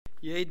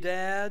Yay,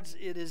 dads,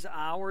 it is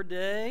our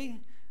day.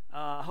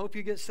 Hope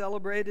you get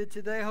celebrated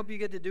today. Hope you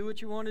get to do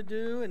what you want to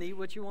do and eat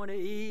what you want to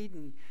eat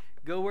and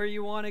go where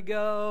you want to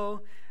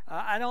go.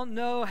 I don't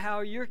know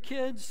how your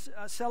kids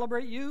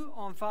celebrate you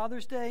on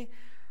Father's Day.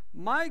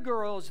 My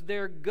girls,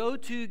 their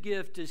go-to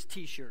gift is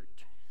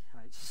T-shirt.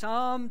 Right?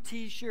 Some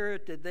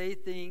T-shirt that they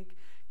think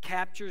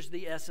captures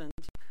the essence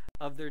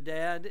of their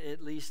dad,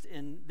 at least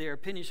in their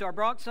opinion. So I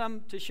brought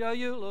some to show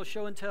you, a little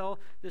show and tell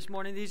this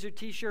morning. These are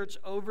T-shirts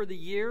over the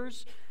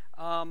years.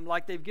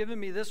 Like they've given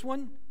me this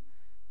one.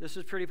 This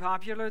is pretty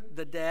popular,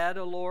 the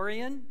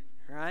Dad-a-lorian,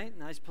 right?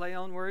 Nice play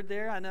on word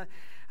there. I know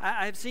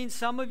I've seen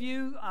some of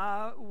you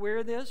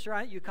wear this,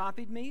 right? You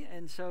copied me,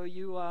 and so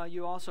you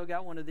also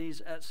got one of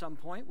these at some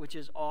point, which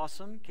is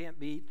awesome. Can't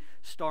beat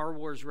Star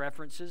Wars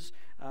references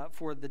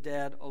for the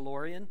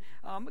Dad-a-lorian.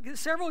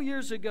 Several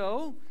years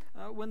ago,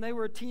 when they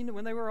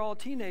were all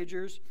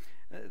teenagers,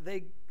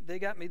 they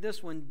got me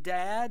this one,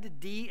 Dad,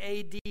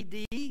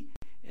 D-A-D-D.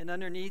 And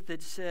underneath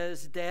it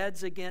says,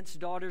 Dads Against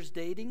Daughters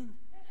Dating.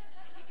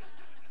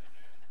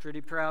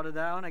 Pretty proud of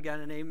that one. I got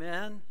an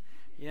amen.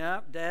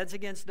 Yeah, Dads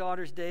Against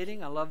Daughters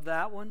Dating. I love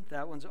that one.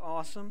 That one's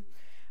awesome.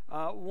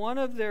 One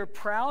of their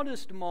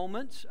proudest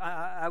moments,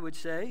 I would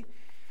say,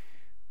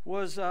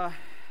 was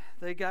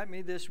they got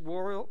me this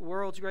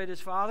World's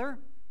Greatest Father.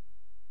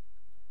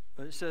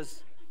 But it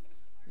says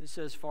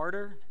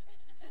farter,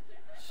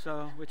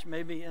 so which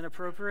may be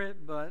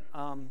inappropriate, but...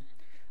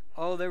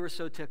 Oh, they were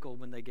so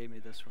tickled when they gave me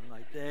this one.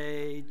 Like,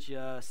 they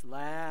just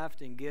laughed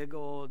and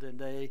giggled, and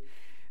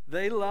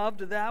they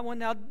loved that one.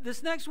 Now,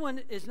 this next one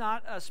is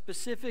not a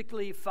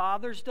specifically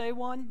Father's Day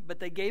one,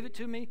 but they gave it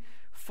to me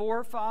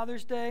for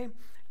Father's Day.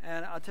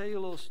 And I'll tell you a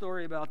little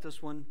story about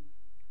this one.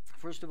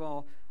 First of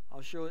all,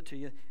 I'll show it to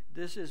you.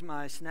 This is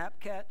my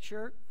Snapcat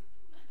shirt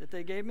that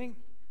they gave me.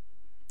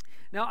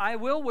 Now, I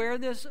will wear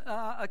this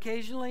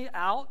occasionally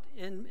out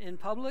in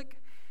public.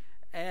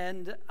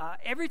 And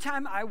every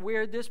time I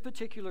wear this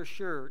particular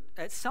shirt,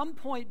 at some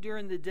point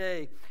during the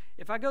day,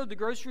 if I go to the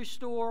grocery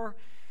store,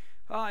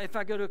 if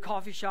I go to a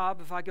coffee shop,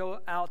 if I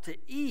go out to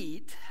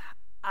eat,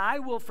 I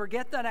will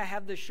forget that I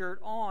have the shirt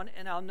on,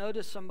 and I'll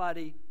notice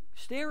somebody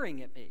staring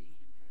at me,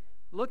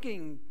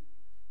 looking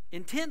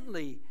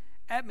intently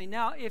at me.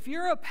 Now, if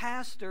you're a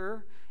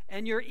pastor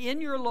and you're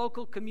in your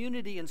local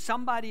community and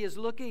somebody is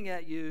looking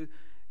at you,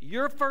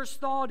 your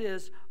first thought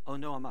is, oh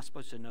no, am I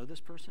supposed to know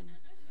this person?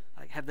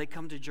 Like, have they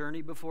come to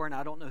Journey before and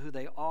I don't know who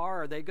they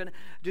are?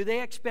 Do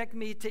they expect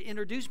me to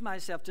introduce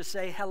myself, to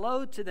say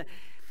hello to them?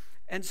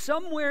 And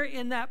somewhere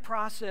in that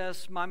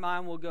process, my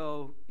mind will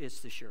go, it's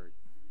the shirt.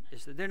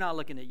 They're not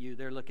looking at you,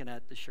 they're looking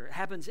at the shirt. It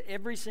happens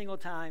every single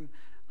time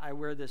I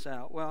wear this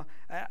out. Well,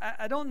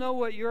 I don't know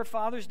what your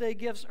Father's Day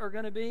gifts are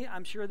going to be.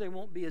 I'm sure they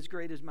won't be as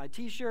great as my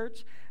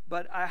T-shirts,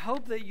 but I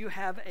hope that you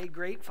have a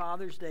great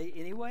Father's Day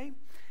anyway.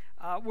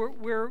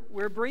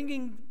 We're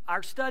bringing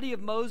our study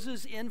of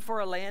Moses in for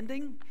a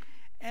landing.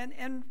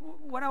 And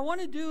what I want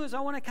to do is I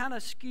want to kind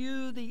of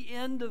skew the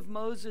end of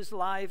Moses'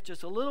 life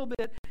just a little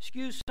bit,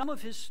 skew some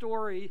of his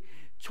story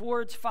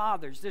towards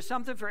fathers. There's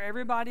something for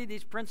everybody.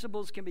 These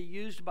principles can be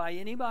used by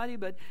anybody,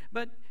 but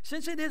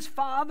since it is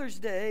Father's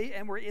Day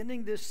and we're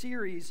ending this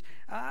series,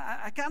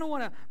 I kind of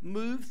want to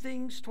move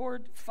things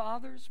toward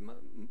fathers.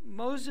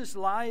 Moses'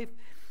 life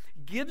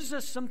gives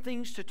us some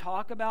things to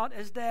talk about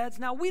as dads.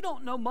 Now, we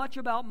don't know much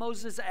about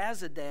Moses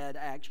as a dad,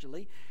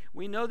 actually.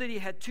 We know that he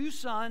had two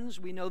sons.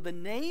 We know the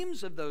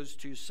names of those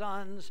two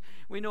sons.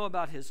 We know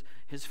about his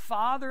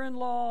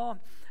father-in-law.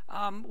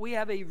 We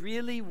have a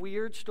really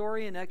weird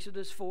story in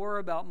Exodus 4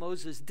 about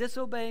Moses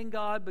disobeying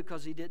God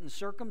because he didn't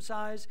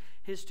circumcise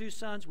his two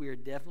sons. We are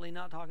definitely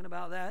not talking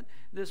about that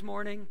this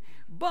morning.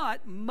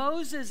 But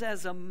Moses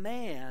as a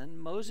man,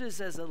 Moses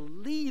as a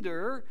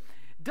leader,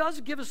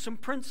 does give us some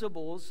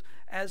principles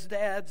as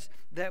dads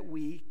that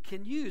we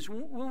can use.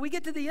 When we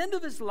get to the end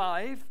of his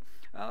life,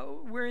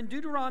 we're in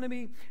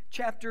Deuteronomy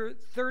chapter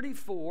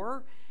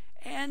 34,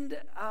 and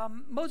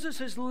Moses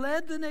has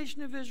led the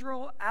nation of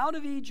Israel out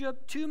of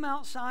Egypt to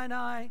Mount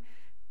Sinai,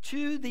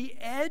 to the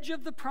edge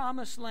of the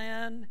promised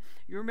land.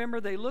 You remember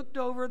they looked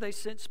over, they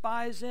sent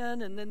spies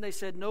in, and then they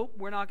said, nope,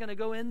 we're not going to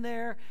go in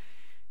there.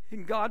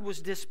 And God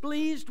was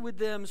displeased with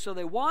them, so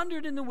they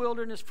wandered in the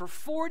wilderness for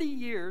 40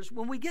 years.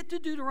 When we get to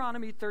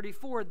Deuteronomy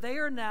 34, they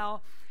are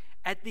now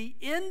at the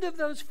end of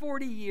those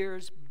 40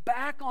 years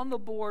back on the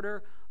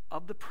border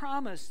of the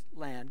promised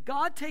land.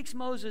 God takes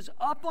Moses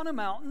up on a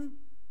mountain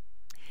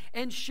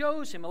and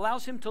shows him,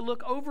 allows him to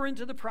look over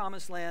into the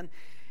promised land.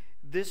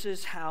 This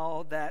is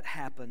how that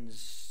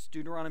happens.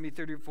 Deuteronomy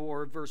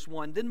 34, verse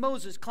 1. Then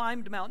Moses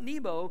climbed Mount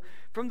Nebo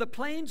from the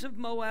plains of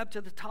Moab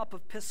to the top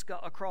of Pisgah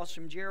across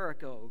from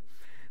Jericho.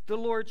 The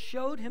Lord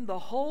showed him the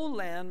whole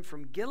land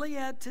from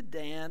Gilead to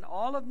Dan,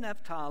 all of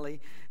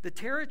Naphtali, the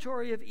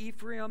territory of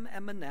Ephraim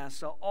and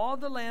Manasseh, all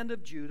the land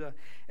of Judah,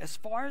 as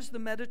far as the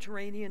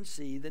Mediterranean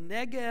Sea, the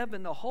Negev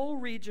and the whole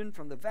region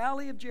from the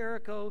valley of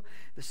Jericho,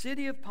 the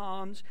city of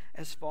palms,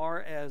 as far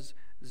as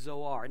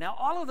Zoar. Now,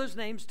 all of those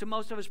names to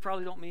most of us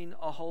probably don't mean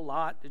a whole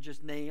lot. They're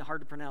just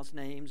hard to pronounce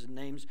names, and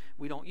names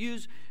we don't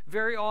use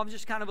very often,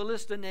 just kind of a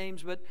list of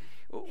names. But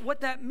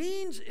what that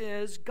means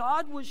is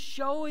God was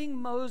showing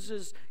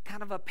Moses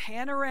kind of a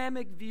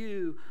panoramic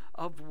view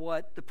of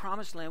what the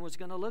promised land was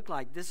going to look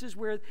like. This is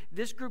where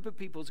this group of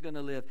people is going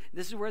to live.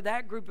 This is where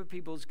that group of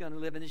people is going to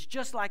live. And it's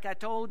just like I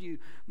told you,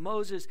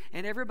 Moses,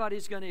 and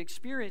everybody's going to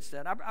experience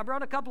that. I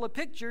brought a couple of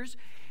pictures.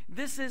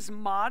 This is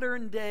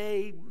modern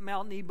day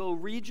Mount Nebo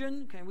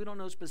region. Okay, we don't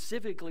know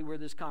specifically where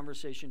this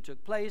conversation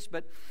took place,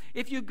 but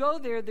if you go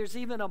there, there's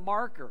even a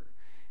marker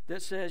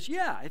that says,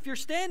 yeah, if you're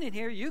standing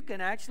here, you can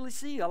actually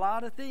see a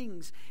lot of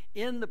things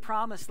in the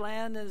promised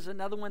land. There's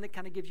another one that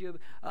kind of gives you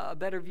a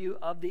better view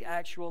of the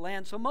actual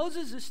land. So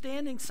Moses is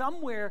standing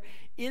somewhere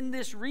in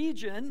this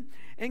region,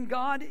 and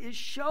God is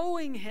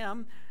showing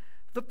him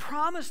the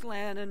promised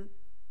land.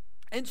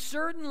 And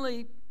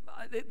certainly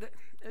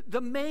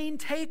the main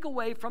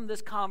takeaway from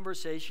this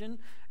conversation,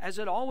 as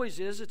it always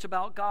is, it's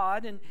about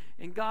God.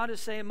 And God is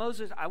saying,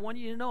 Moses, I want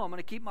you to know I'm going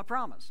to keep my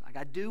promise. I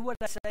got to do what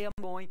I say I'm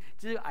going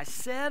to do. I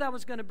said I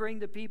was going to bring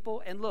the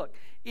people, and look,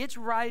 it's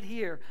right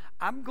here.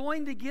 I'm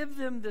going to give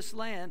them this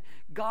land.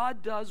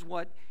 God does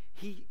what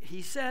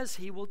he says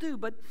he will do.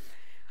 But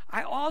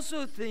I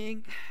also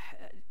think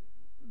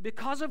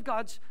because of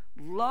God's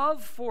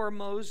love for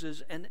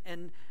Moses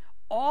and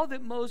all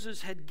that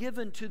Moses had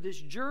given to this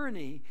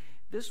journey,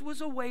 this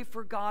was a way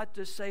for God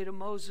to say to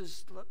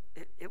Moses, look,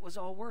 it was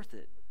all worth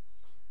it.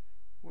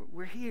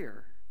 We're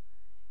here.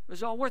 It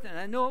was all worth it. And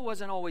I know it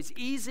wasn't always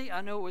easy. I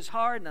know it was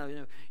hard.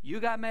 And you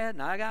got mad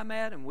and I got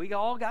mad and we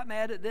all got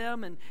mad at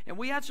them. And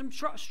we had some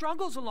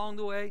struggles along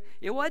the way.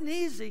 It wasn't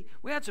easy.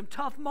 We had some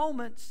tough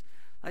moments.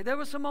 Like there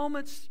were some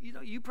moments,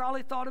 you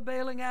probably thought of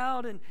bailing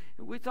out, and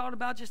we thought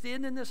about just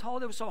ending this whole.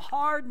 There were some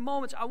hard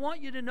moments. I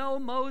want you to know,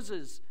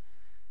 Moses,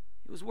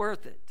 it was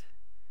worth it.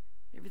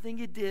 Everything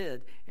you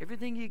did,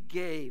 everything you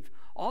gave,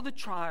 all the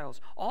trials,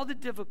 all the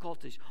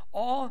difficulties,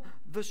 all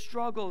the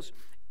struggles,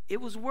 it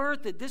was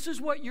worth it. This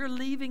is what you're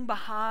leaving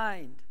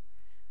behind.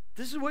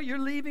 This is what you're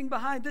leaving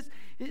behind. This,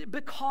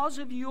 because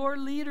of your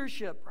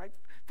leadership, right?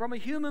 From a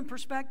human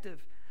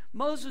perspective.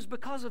 Moses,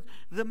 because of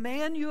the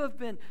man you have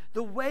been,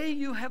 the way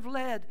you have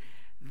led,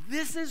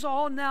 this is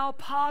all now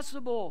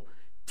possible.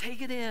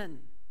 Take it in.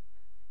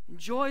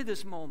 Enjoy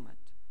this moment.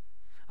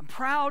 I'm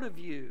proud of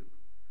you.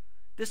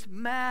 This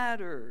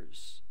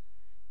matters.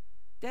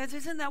 Dads,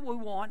 isn't that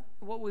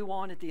what we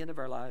want at the end of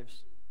our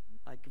lives?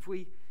 Like if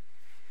we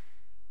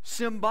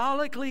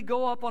symbolically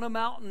go up on a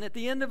mountain at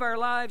the end of our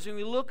lives and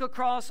we look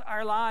across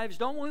our lives,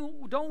 don't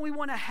we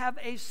want to have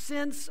a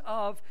sense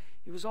of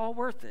it was all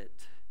worth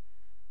it?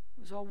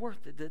 It was all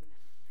worth it. That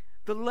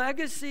the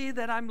legacy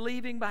that I'm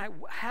leaving behind,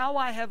 how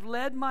I have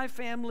led my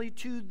family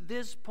to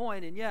this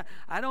point. And yeah,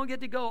 I don't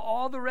get to go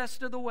all the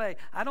rest of the way.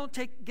 I don't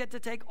get to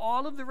take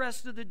all of the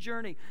rest of the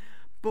journey.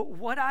 But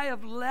what I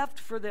have left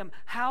for them,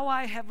 how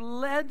I have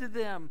led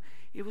them,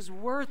 it was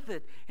worth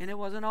it. And it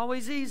wasn't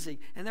always easy.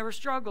 And there were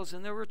struggles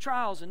and there were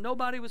trials and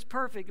nobody was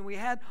perfect and we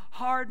had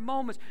hard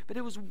moments. But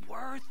it was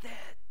worth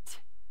it.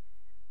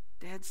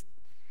 Dads,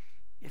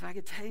 if I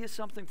could tell you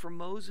something from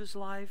Moses'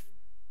 life,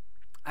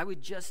 I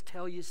would just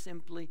tell you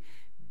simply,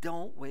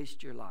 don't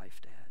waste your life,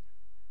 Dad.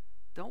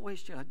 Don't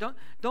waste your life.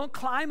 Don't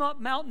climb up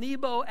Mount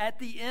Nebo at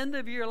the end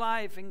of your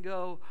life and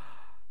go,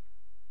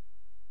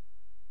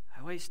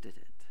 I wasted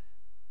it.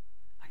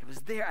 I was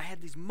there. I had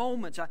these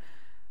moments.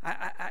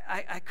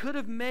 I could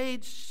have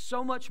made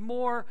so much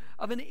more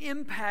of an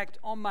impact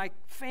on my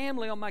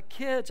family, on my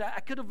kids. I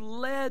could have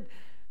led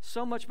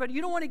so much better.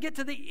 You don't want to get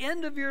to the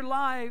end of your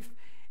life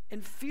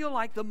and feel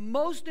like the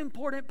most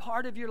important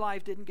part of your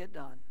life didn't get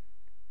done.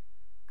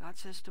 God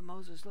says to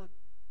Moses, look,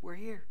 we're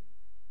here.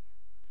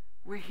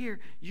 We're here.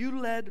 You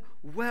led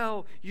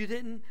well. You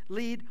didn't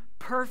lead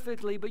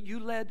perfectly, but you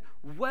led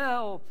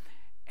well,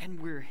 and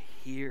we're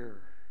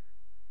here.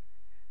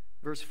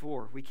 Verse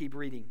 4, we keep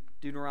reading,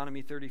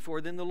 Deuteronomy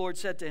 34. Then the Lord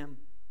said to him,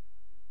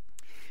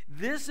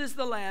 this is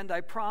the land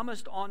I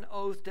promised on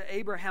oath to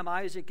Abraham,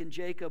 Isaac, and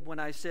Jacob when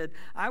I said,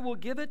 I will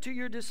give it to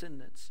your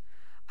descendants.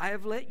 I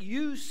have let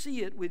you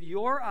see it with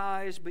your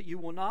eyes, but you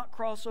will not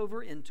cross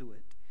over into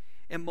it.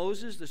 And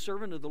Moses, the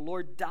servant of the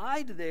Lord,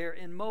 died there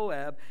in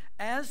Moab,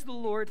 as the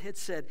Lord had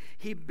said.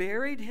 He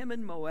buried him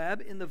in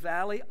Moab in the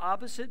valley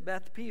opposite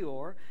Beth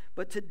Peor,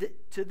 but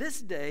to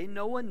this day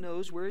no one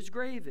knows where his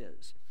grave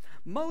is.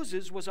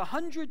 Moses was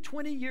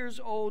 120 years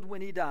old when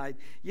he died,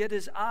 yet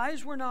his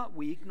eyes were not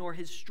weak, nor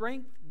his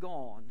strength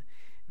gone.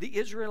 The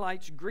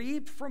Israelites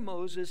grieved for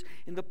Moses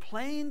in the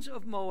plains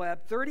of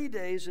Moab 30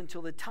 days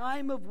until the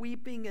time of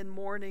weeping and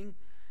mourning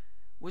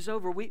was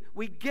over.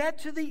 We get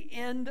to the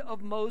end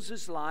of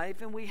Moses'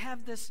 life, and we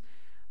have this,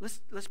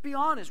 let's be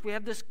honest, we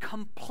have this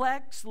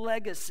complex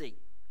legacy.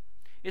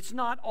 It's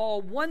not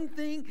all one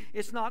thing,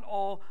 it's not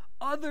all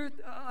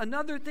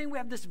another thing. We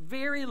have this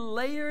very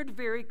layered,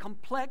 very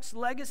complex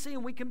legacy,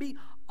 and we can be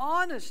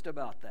honest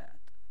about that.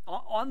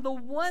 On the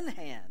one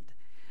hand,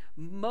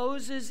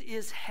 Moses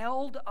is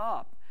held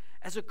up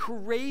as a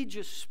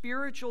courageous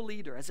spiritual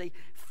leader, as a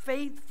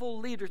faithful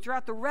leader.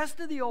 Throughout the rest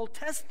of the Old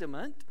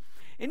Testament,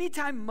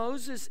 anytime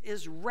Moses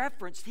is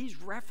referenced,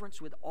 he's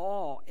referenced with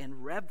awe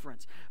and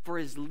reverence for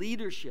his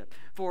leadership,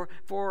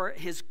 for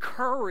his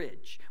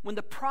courage. When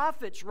the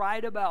prophets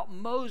write about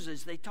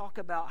Moses, they talk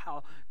about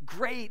how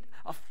great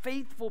a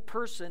faithful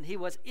person he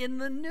was. In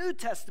the New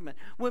Testament,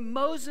 when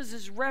Moses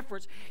is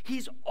referenced,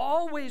 he's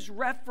always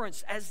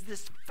referenced as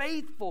this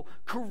faithful,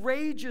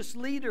 courageous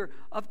leader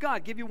of God. I'll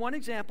give you one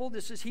example.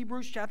 This is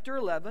Hebrews chapter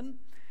 11.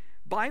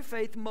 By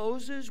faith,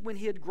 Moses, when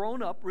he had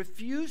grown up,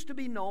 refused to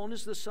be known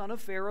as the son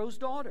of Pharaoh's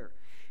daughter.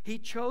 He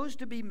chose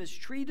to be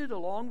mistreated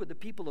along with the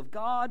people of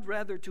God,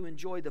 rather to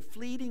enjoy the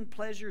fleeting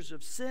pleasures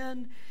of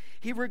sin.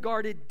 He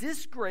regarded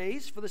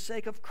disgrace for the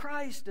sake of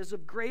Christ as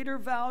of greater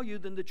value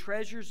than the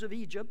treasures of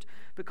Egypt,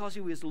 because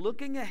he was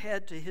looking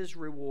ahead to his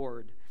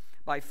reward.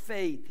 By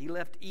faith, he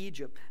left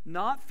Egypt,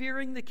 not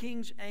fearing the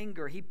king's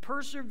anger. He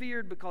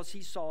persevered because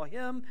he saw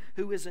him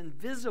who is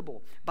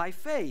invisible. By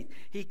faith,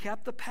 he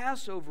kept the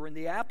Passover and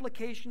the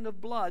application of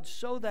blood,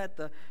 so that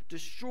the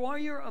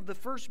destroyer of the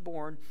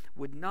firstborn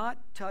would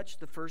not touch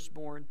the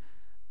firstborn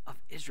of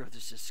Israel.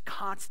 There's this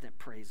constant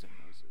praise of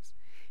Moses.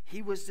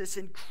 He was this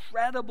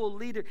incredible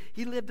leader.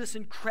 He lived this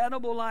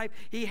incredible life.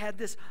 He had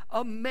this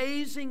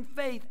amazing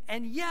faith.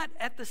 And yet,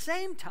 at the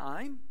same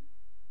time,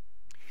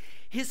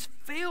 his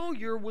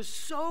failure was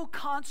so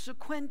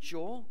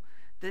consequential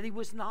that he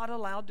was not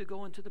allowed to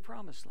go into the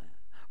promised land.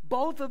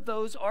 Both of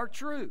those are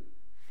true.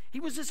 He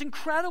was this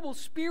incredible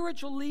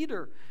spiritual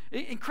leader,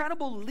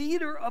 incredible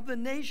leader of the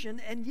nation,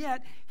 and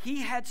yet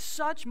he had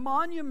such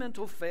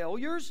monumental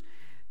failures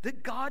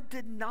that God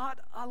did not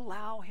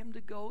allow him to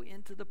go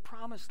into the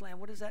promised land.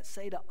 What does that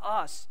say to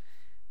us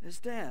as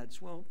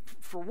dads? Well,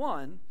 for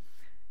one,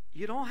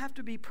 you don't have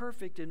to be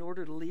perfect in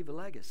order to leave a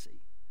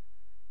legacy.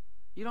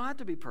 You don't have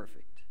to be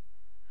perfect.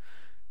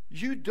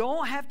 You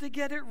don't have to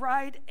get it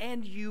right,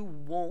 and you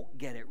won't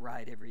get it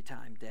right every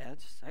time,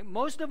 dads.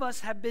 Most of us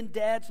have been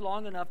dads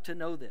long enough to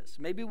know this.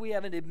 Maybe we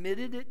haven't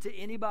admitted it to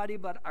anybody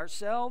but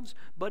ourselves,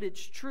 but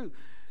it's true.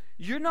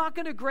 You're not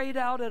going to grade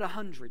out at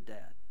 100,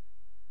 Dad.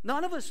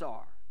 None of us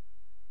are.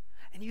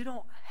 And you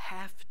don't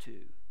have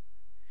to.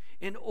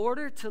 In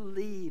order to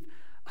leave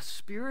a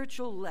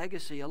spiritual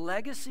legacy, a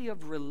legacy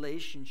of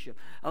relationship,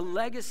 a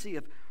legacy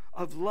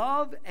of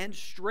love and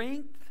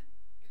strength,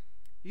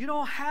 you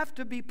don't have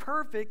to be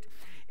perfect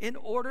in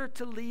order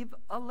to leave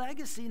a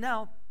legacy.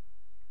 Now,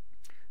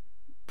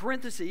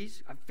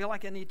 parentheses, I feel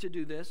like I need to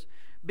do this,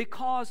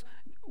 because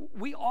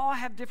we all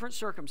have different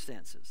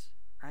circumstances,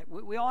 right?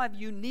 We all have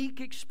unique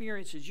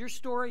experiences. Your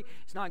story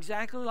is not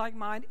exactly like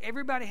mine.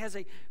 Everybody has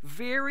a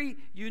very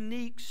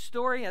unique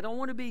story. I don't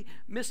want to be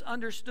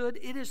misunderstood.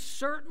 It is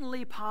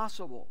certainly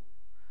possible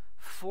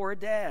for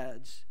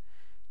dads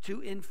to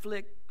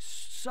inflict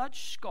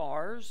such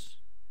scars,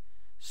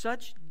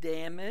 such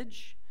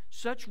damage,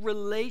 such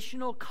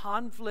relational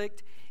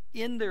conflict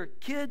in their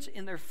kids,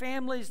 in their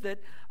families, that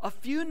a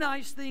few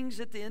nice things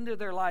at the end of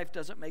their life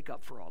doesn't make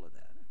up for all of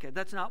that. Okay,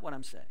 that's not what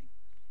I'm saying.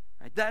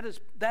 Right? That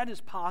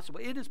is possible.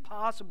 It is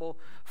possible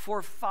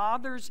for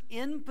fathers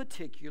in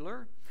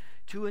particular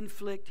to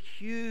inflict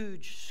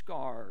huge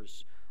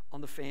scars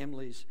on the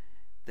families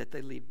that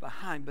they leave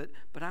behind. But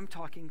I'm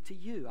talking to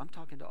you. I'm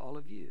talking to all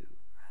of you.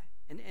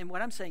 Right? And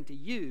what I'm saying to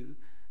you,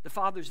 the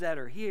fathers that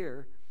are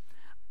here,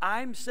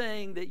 I'm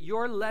saying that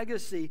your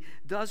legacy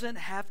doesn't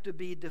have to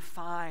be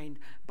defined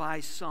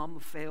by some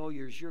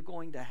failures. You're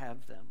going to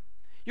have them.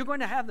 You're going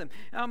to have them.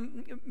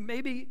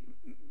 Maybe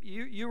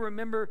you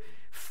remember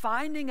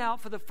finding out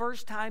for the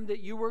first time that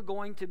you were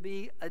going to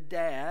be a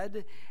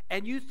dad,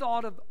 and you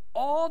thought of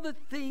all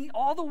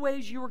the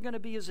ways you were going to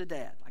be as a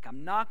dad. Like,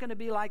 I'm not going to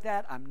be like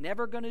that. I'm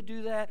never going to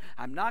do that.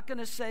 I'm not going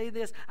to say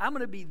this. I'm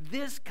going to be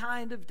this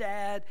kind of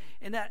dad.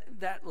 And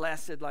that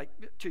lasted like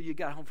till you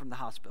got home from the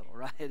hospital,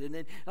 right? And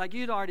then like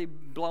you'd already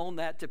blown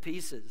that to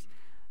pieces.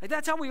 Like,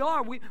 that's how we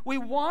are. We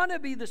want to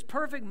be this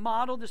perfect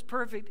model, this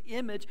perfect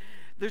image.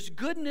 There's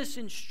goodness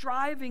in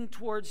striving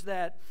towards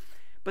that,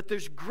 but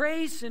there's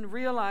grace in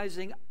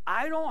realizing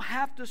I don't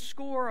have to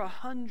score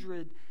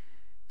 100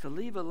 to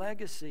leave a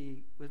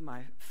legacy with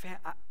my family.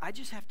 I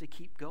just have to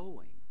keep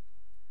going.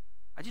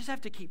 I just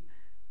have to keep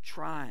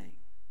trying.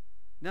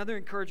 Another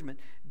encouragement: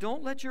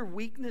 don't let your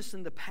weakness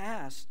in the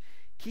past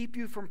keep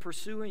you from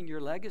pursuing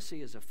your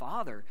legacy as a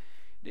father.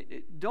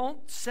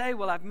 Don't say,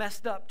 well, I've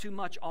messed up too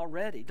much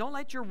already. Don't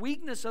let your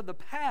weakness of the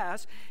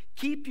past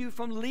keep you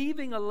from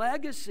leaving a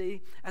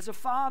legacy as a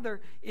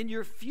father in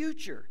your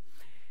future.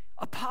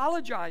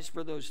 Apologize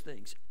for those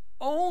things.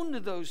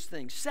 Own those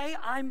things. Say,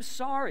 I'm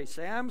sorry.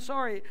 Say, I'm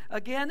sorry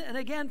again and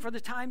again for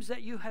the times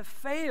that you have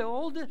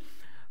failed,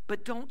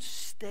 but don't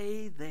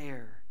stay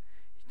there.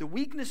 The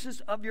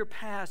weaknesses of your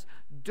past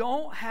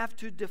don't have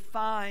to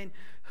define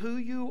who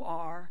you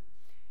are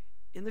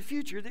in the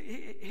future.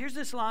 Here's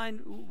this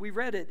line. We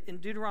read it in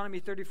Deuteronomy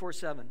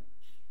 34:7.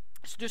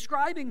 It's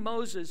describing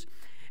Moses,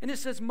 and it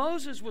says,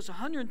 Moses was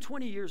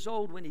 120 years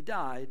old when he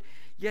died,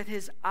 yet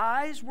his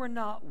eyes were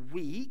not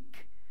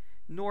weak,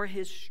 nor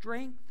his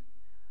strength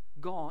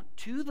gone.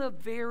 To the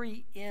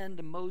very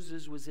end,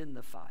 Moses was in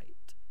the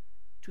fight.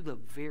 To the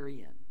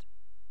very end.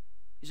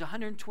 He's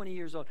 120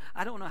 years old.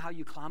 I don't know how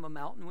you climb a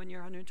mountain when you're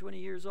 120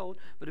 years old,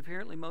 but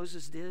apparently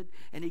Moses did.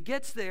 And he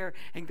gets there,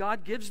 and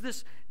God gives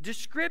this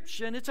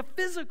description. It's a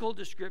physical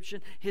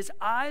description. His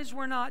eyes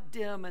were not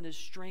dim, and his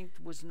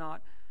strength was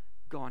not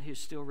gone. He was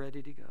still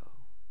ready to go.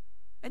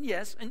 And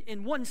yes,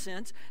 in one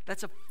sense,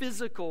 that's a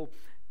physical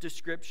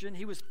description.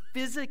 He was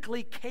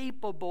physically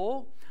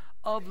capable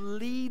of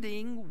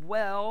leading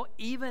well,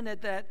 even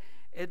at that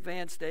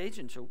advanced age.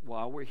 And so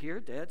while we're here,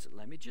 dads,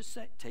 let me just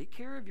say, take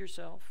care of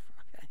yourself.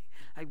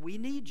 Okay? We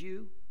need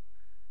you.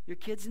 Your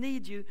kids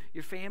need you.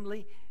 Your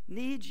family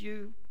needs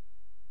you.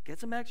 Get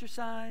some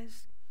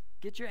exercise.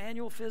 Get your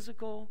annual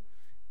physical.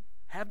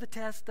 Have the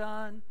test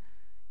done.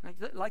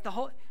 Like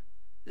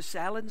the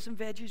salad and some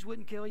veggies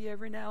wouldn't kill you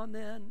every now and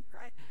then,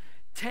 right?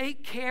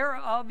 Take care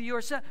of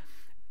yourself.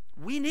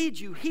 We need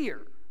you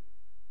here.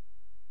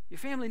 Your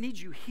family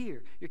needs you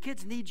here. Your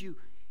kids need you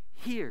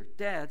here.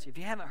 Dads, if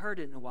you haven't heard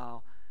it in a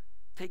while,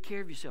 take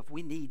care of yourself.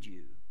 We need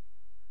you.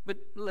 But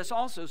let's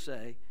also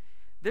say,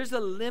 there's a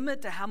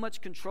limit to how much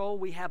control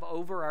we have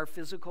over our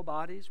physical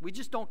bodies. We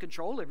just don't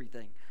control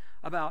everything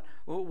about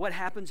what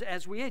happens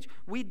as we age.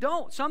 We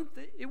don't.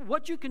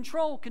 What you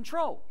control.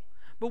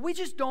 But we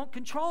just don't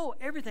control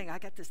everything. I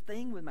got this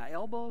thing with my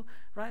elbow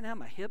right now.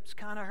 My hip's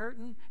kind of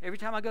hurting. Every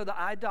time I go to the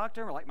eye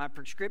doctor, like my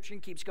prescription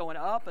keeps going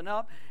up and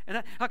up.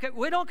 Okay,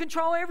 we don't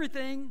control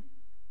everything.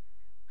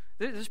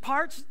 There's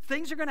parts,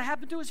 things are going to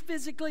happen to us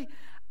physically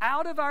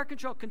out of our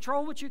control.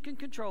 Control what you can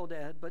control,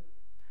 Dad. But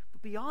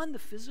beyond the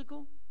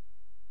physical,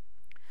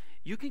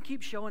 you can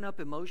keep showing up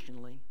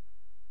emotionally.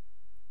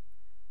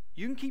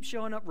 You can keep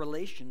showing up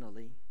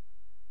relationally.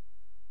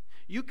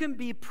 You can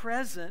be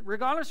present,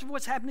 regardless of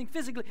what's happening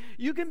physically.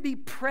 You can be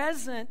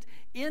present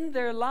in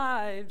their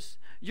lives.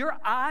 Your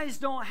eyes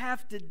don't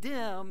have to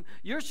dim.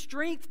 Your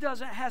strength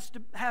doesn't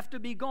have to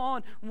be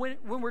gone when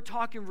we're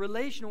talking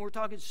relational, we're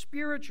talking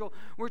spiritual,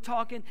 we're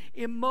talking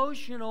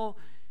emotional.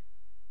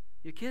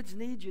 Your kids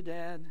need you,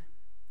 Dad.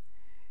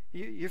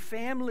 Your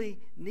family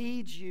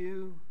needs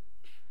you.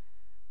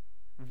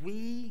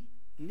 We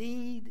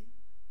need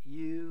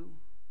you.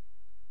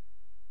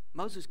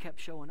 Moses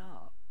kept showing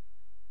up.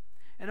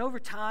 And over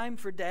time,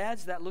 for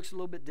dads, that looks a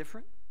little bit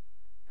different.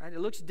 Right? It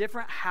looks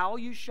different how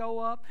you show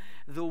up,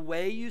 the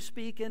way you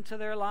speak into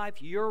their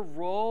life, your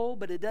role,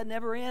 but it doesn't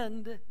ever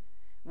end.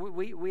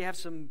 We have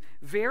some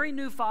very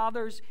new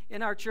fathers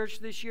in our church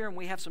this year, and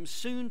we have some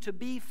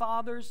soon-to-be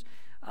fathers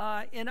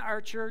in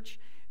our church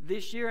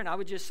this year. And I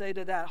would just say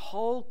to that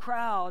whole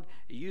crowd,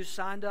 you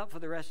signed up for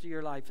the rest of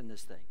your life in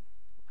this thing.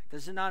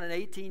 This is not an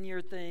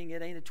 18-year thing.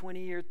 It ain't a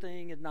 20-year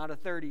thing. It's not a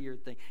 30-year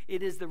thing.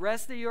 It is the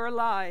rest of your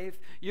life.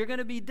 You're going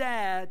to be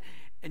dad,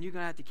 and you're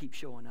going to have to keep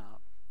showing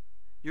up.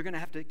 You're going to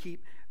have to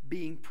keep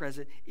being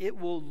present. It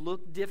will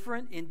look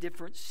different in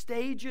different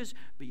stages,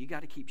 but you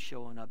got to keep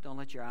showing up. Don't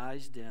let your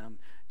eyes dim.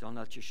 Don't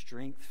let your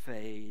strength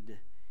fade.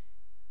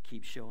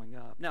 Keep showing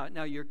up.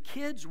 Now your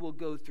kids will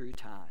go through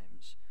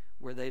times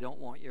where they don't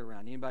want you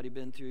around. Anybody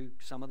been through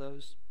some of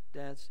those,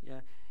 dads?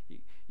 Yeah.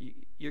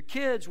 Your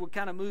kids will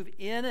kind of move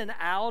in and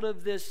out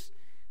of this,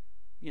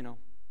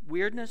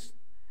 weirdness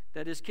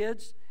that is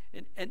kids,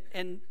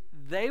 and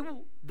they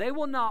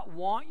will not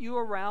want you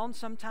around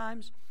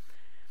sometimes.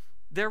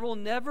 There will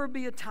never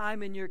be a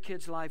time in your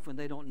kid's life when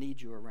they don't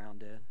need you around,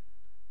 Dad.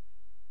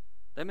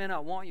 They may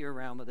not want you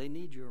around, but they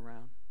need you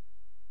around.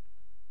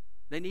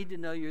 They need to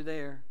know you're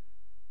there.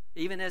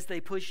 Even as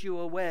they push you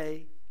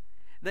away,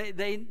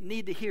 they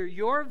need to hear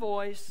your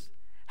voice,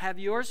 have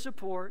your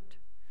support.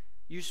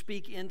 You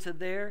speak into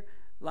their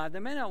life. They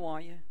may not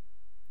want you,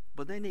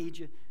 but they need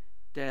you.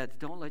 Dad,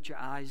 don't let your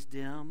eyes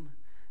dim.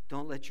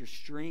 Don't let your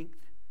strength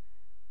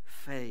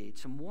fade.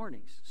 Some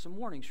warnings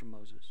from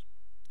Moses.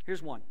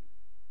 Here's one.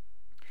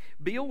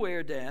 Be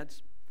aware,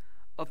 dads,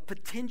 of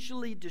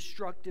potentially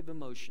destructive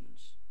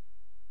emotions.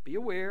 Be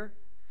aware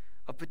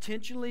of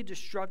potentially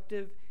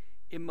destructive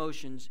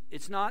emotions.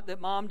 It's not that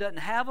mom doesn't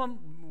have them.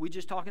 We're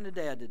just talking to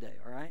dad today,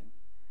 all right?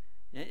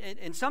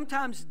 And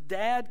sometimes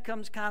dad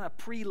comes kind of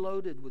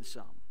preloaded with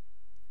some.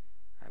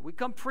 Right? We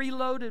come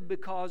preloaded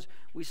because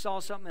we saw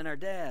something in our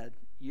dad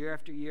year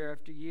after year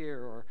after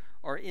year,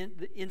 or in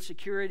the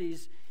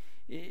insecurities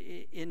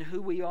in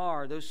who we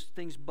are. Those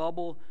things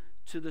bubble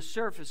to the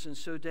surface. And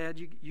so, Dad,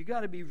 you got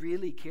to be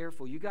really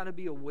careful. You got to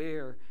be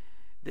aware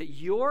that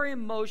your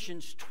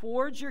emotions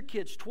towards your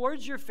kids,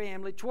 towards your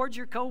family, towards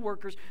your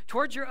coworkers,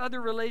 towards your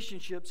other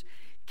relationships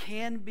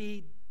can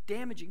be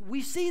damaging.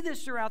 We see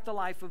this throughout the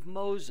life of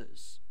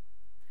Moses.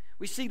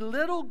 We see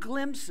little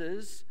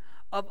glimpses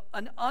of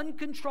an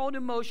uncontrolled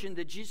emotion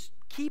that just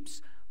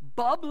keeps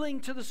bubbling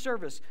to the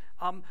surface.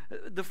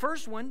 The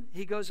first one,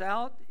 he goes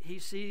out, he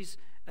sees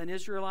an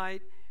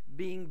Israelite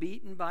being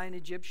beaten by an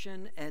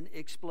Egyptian and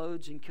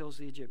explodes and kills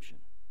the Egyptian.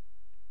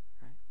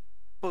 Right?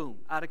 Boom,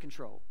 out of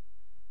control.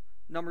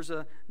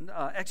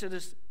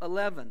 Exodus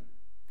 11.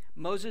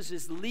 Moses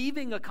is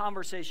leaving a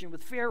conversation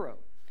with Pharaoh.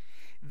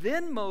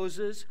 Then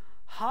Moses,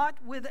 hot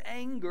with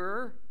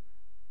anger,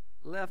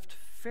 left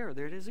Pharaoh.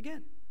 There it is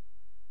again.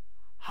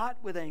 hot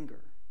with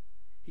anger.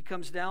 He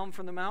comes down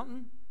from the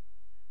mountain,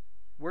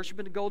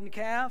 worshiping the golden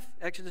calf.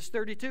 Exodus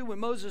 32, when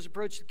Moses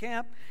approached the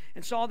camp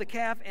and saw the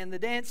calf and the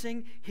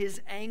dancing, his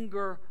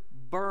anger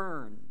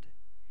burned.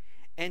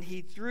 And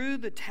he threw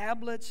the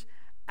tablets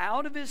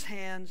out of his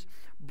hands,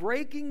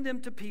 breaking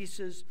them to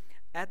pieces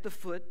at the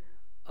foot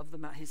of the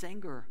mountain. His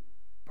anger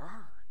burned.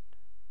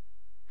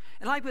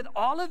 And like with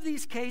all of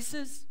these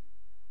cases,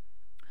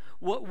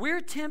 what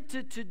we're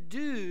tempted to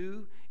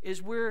do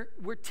is we're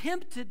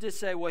tempted to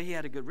say, well, he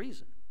had a good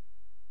reason.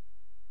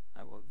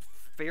 Well,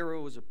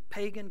 Pharaoh was a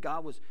pagan.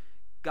 God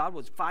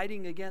was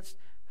fighting against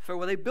Pharaoh.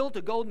 Well, they built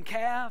a golden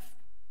calf.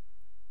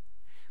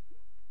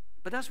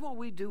 But that's what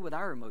we do with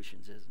our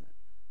emotions, isn't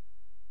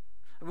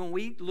it? When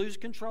we lose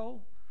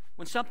control,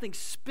 when something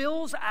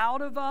spills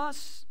out of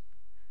us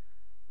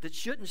that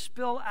shouldn't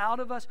spill out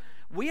of us,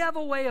 we have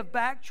a way of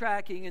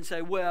backtracking and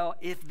say, well,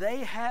 if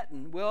they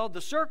hadn't, well,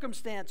 the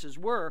circumstances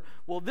were,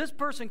 well, this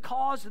person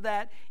caused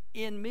that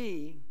in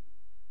me.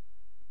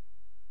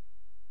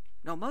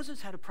 No,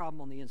 Moses had a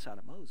problem on the inside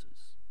of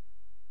Moses.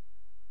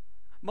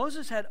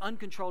 Moses had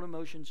uncontrolled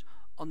emotions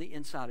on the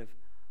inside of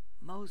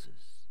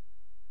Moses.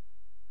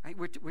 Right?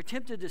 We're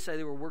tempted to say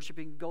they were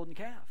worshiping a golden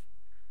calf.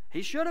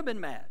 He should have been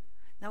mad.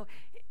 No,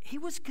 he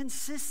was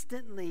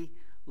consistently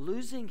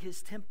losing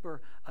his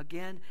temper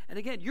again and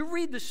again. You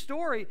read the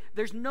story,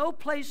 there's no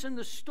place in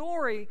the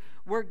story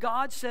where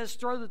God says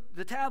throw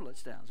the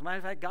tablets down. As a matter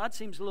of fact, God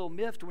seems a little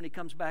miffed when he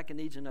comes back and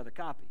needs another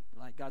copy.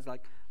 Like God's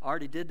like, I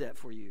already did that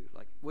for you.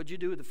 Like, what'd you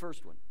do with the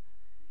first one?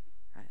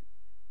 Right?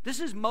 This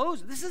is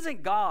Moses. This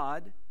isn't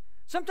God.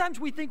 Sometimes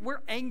we think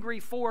we're angry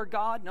for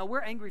God. No,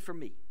 we're angry for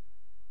me.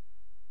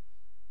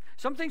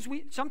 Sometimes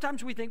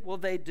we think, well,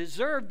 they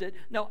deserved it.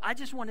 No, I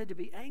just wanted to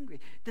be angry.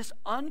 This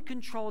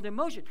uncontrolled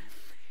emotion.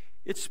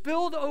 It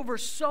spilled over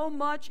so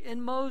much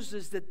in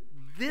Moses that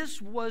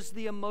this was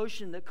the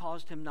emotion that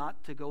caused him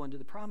not to go into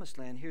the promised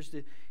land.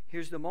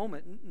 Here's the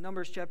moment.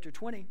 Numbers chapter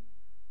 20.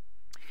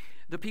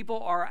 The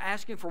people are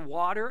asking for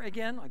water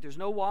again. Like, there's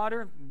no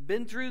water.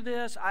 Been through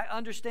this. I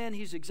understand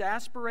he's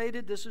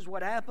exasperated. This is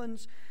what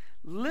happens.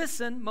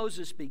 Listen,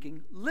 Moses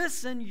speaking.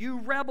 Listen,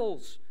 you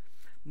rebels.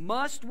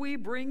 Must we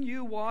bring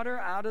you water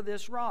out of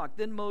this rock?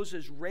 Then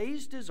Moses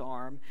raised his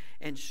arm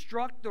and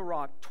struck the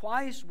rock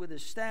twice with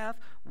his staff.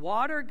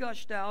 Water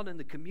gushed out, and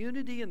the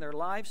community and their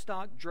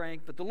livestock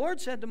drank. But the Lord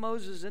said to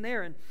Moses and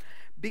Aaron,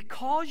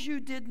 because you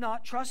did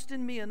not trust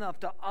in me enough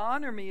to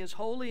honor me as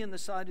holy in the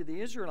sight of the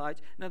Israelites,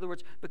 in other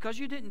words, because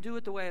you didn't do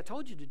it the way I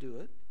told you to do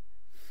it,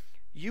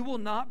 you will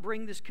not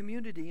bring this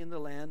community in the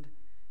land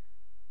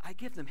I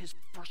give them. His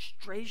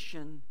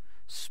frustration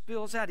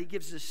spills out. He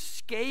gives a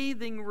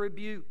scathing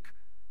rebuke.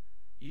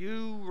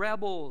 You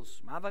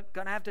rebels, I'm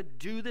going to have to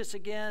do this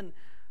again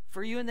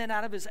for you. And then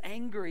out of his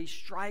anger, he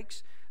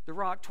strikes the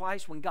rock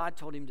twice when God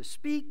told him to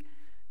speak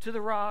to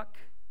the rock.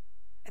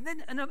 And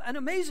then an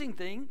amazing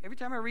thing, every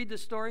time I read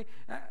this story,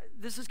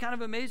 this is kind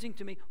of amazing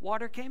to me,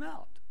 water came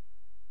out.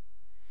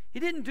 He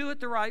didn't do it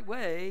the right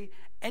way,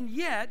 and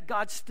yet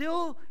God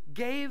still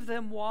gave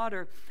them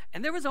water.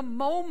 And there was a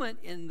moment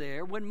in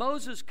there when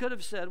Moses could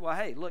have said, well,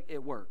 hey, look,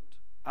 it worked.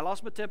 I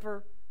lost my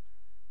temper.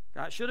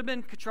 God should have been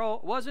in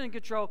control, wasn't in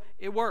control,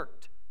 it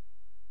worked.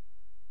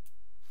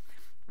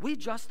 We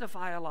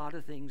justify a lot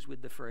of things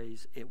with the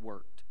phrase, it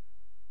worked.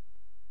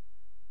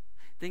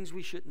 Things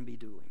we shouldn't be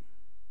doing.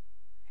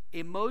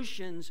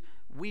 Emotions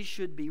we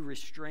should be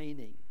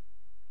restraining.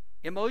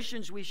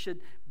 Emotions we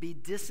should be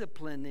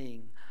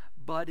disciplining,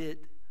 but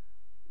it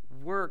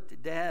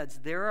worked. Dads,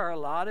 there are a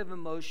lot of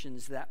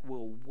emotions that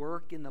will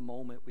work in the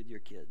moment with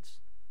your kids.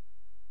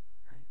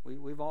 Right?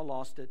 We've all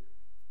lost it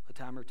a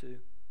time or two.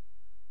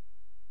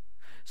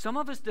 Some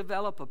of us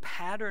develop a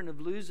pattern of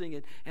losing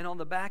it, and on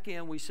the back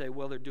end we say,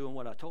 well, they're doing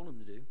what I told them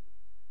to do.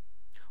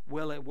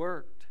 Well, it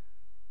worked.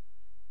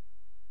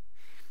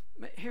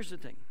 Here's the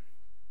thing.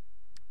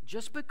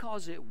 Just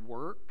because it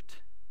worked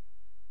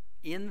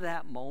in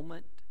that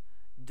moment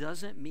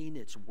doesn't mean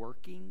it's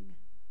working.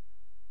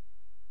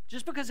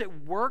 Just because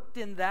it worked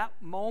in that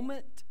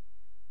moment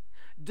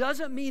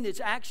doesn't mean it's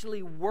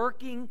actually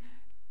working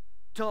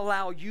to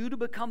allow you to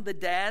become the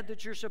dad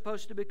that you're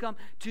supposed to become,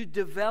 to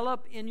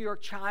develop in your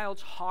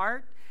child's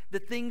heart the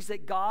things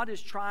that God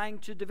is trying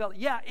to develop.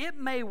 Yeah, it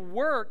may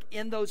work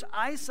in those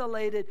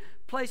isolated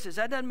places.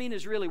 That doesn't mean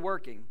it's really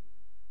working.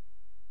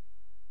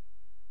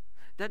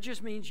 That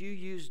just means you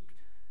used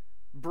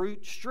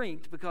brute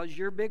strength because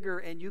you're bigger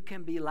and you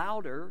can be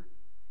louder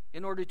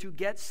in order to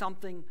get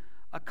something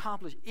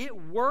accomplished. It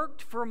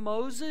worked for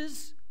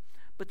Moses,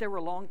 but there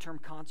were long-term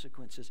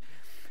consequences.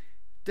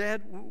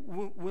 Dad,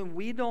 when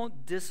we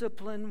don't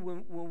discipline,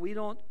 when we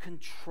don't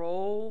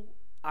control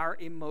our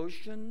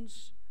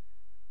emotions,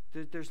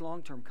 there's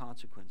long-term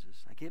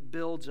consequences. Like, it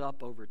builds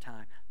up over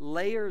time.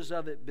 Layers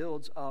of it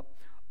builds up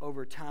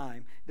over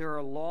time. There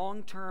are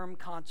long-term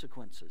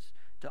consequences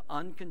to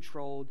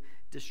uncontrolled,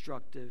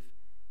 destructive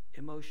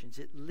emotions.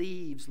 It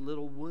leaves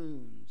little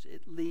wounds.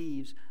 It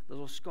leaves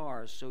little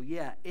scars. So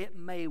yeah, it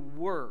may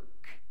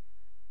work,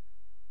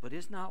 but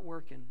it's not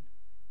working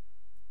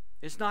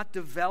It's not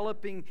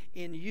developing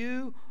in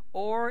you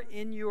or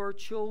in your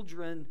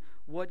children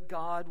what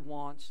God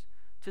wants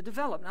to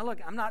develop. Now look,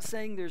 I'm not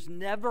saying there's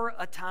never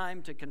a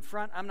time to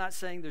confront. I'm not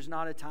saying there's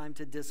not a time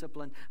to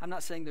discipline. I'm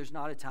not saying there's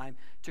not a time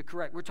to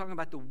correct. We're talking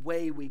about the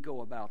way we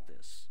go about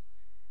this.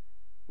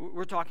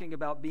 We're talking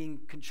about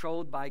being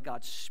controlled by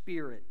God's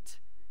Spirit,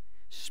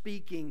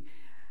 speaking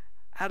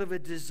out of a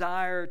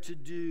desire to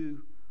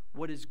do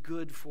what is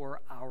good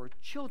for our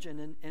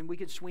children. And we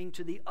could swing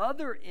to the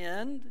other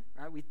end,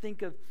 right? We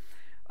think of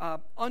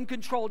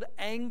uncontrolled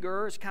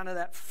anger as kind of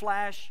that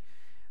flash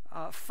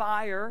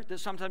fire that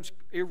sometimes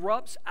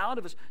erupts out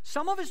of us.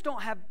 Some of us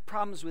don't have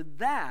problems with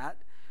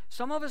that.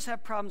 Some of us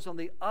have problems on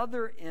the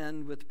other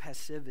end with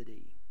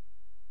passivity.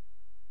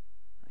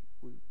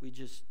 Like we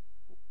just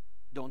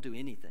don't do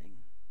anything.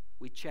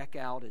 We check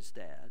out as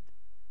dad.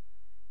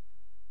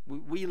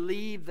 We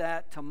leave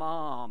that to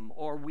mom,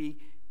 or we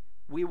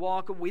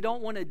walk. We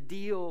don't want to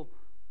deal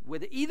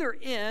with either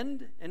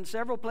end. In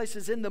several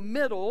places in the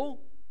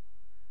middle,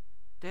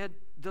 Dad,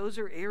 those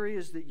are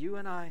areas that you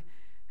and I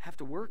have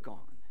to work on.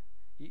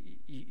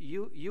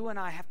 You and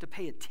I have to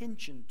pay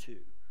attention to.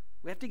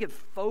 We have to give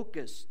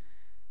focus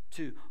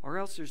to, or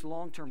else there's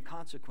long-term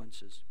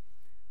consequences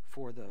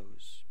for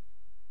those.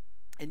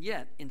 And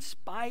yet, in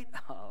spite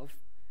of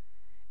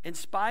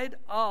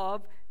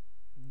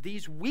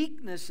these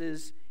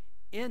weaknesses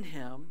in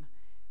him,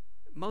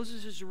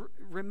 Moses is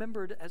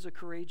remembered as a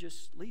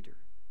courageous leader,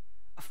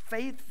 a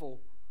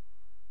faithful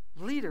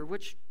leader,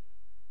 which,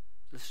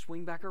 let's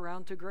swing back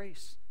around to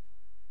grace.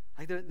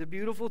 Like the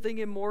beautiful thing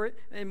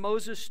in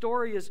Moses'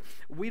 story is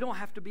we don't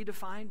have to be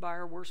defined by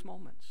our worst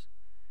moments.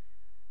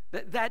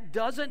 That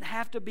doesn't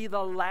have to be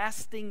the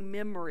lasting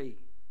memory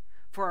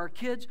for our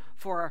kids,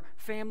 for our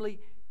family.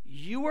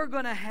 You are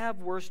going to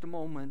have worst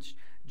moments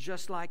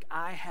just like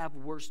I have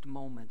worst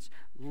moments.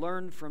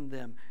 Learn from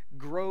them,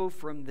 grow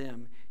from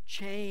them,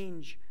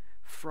 change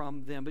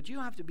from them. But you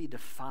don't have to be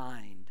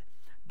defined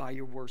by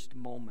your worst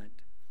moment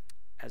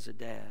as a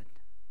dad.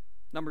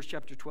 Numbers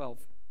chapter 12.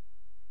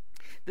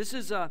 This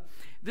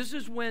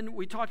is when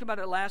we talked about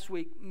it last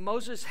week.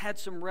 Moses had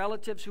some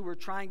relatives who were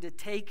trying to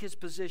take his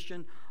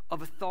position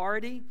of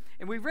authority.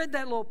 And we read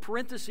that little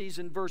parenthesis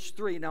in verse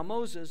 3. Now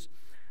Moses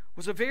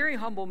was a very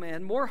humble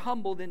man, more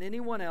humble than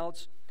anyone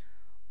else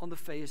on the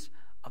face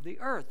of the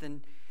earth.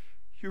 And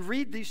you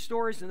read these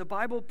stories, and the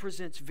Bible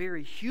presents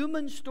very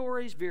human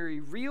stories, very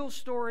real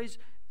stories,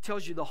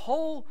 tells you the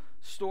whole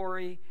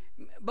story.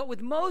 But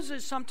with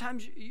Moses,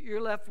 sometimes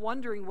you're left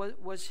wondering,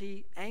 was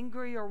he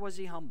angry or was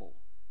he humble?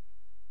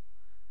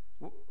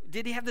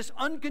 Did he have this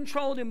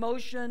uncontrolled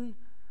emotion,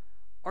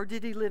 or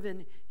did he live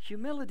in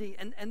humility?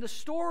 And the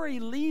story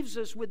leaves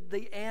us with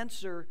the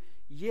answer,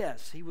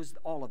 yes, he was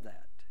all of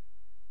that.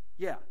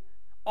 Yeah,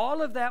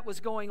 all of that was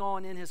going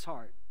on in his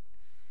heart.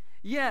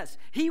 Yes,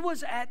 he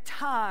was at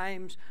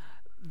times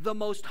the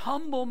most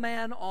humble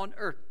man on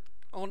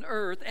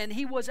earth, and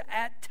he was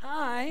at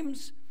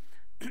times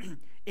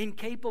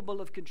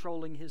incapable of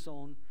controlling his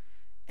own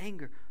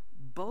anger.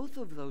 Both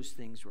of those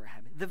things were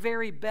happening. The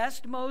very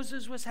best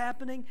Moses was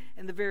happening,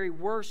 and the very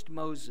worst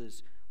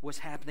Moses was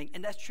happening.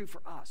 And that's true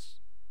for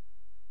us.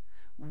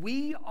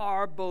 We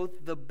are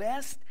both the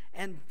best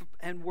and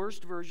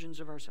worst versions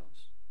of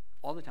ourselves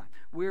all the time.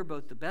 We're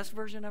both the best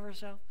version of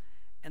ourselves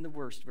and the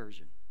worst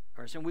version of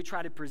ourselves. And we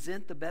try to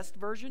present the best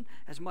version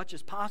as much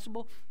as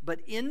possible, but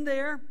in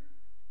there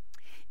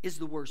is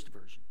the worst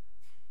version.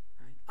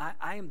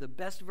 I am the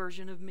best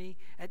version of me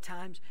at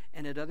times,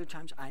 and at other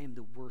times I am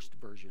the worst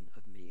version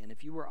of me. And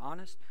if you were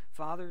honest,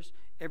 fathers,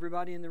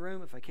 everybody in the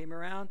room, if I came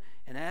around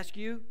and asked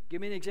you, give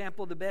me an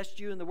example of the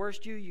best you and the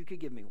worst you could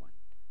give me one,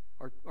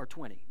 or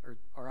 20, or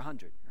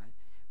 100, right?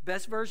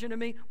 Best version of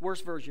me,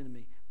 worst version of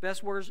me.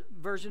 Best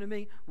version of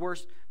me,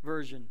 worst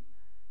version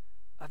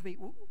of me.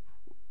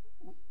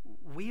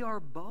 We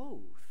are both.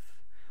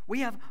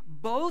 We have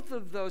both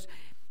of those.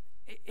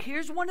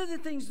 Here's one of the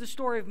things the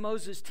story of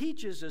Moses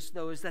teaches us,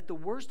 though, is that the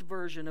worst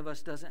version of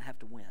us doesn't have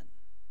to win.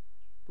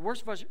 The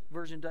worst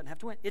version doesn't have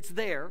to win. It's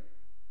there.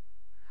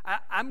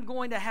 I'm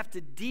going to have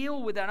to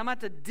deal with that. I'm going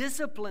to have to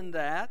discipline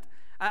that.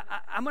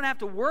 I'm going to have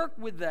to work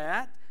with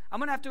that. I'm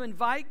going to have to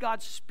invite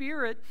God's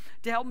Spirit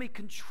to help me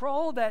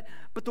control that.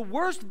 But the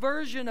worst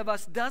version of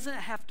us doesn't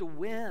have to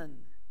win.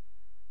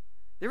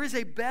 There is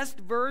a best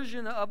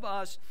version of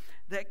us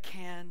that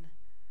can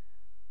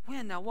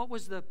win. Now, what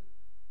was the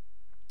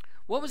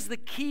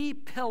key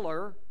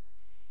pillar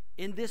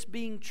in this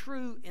being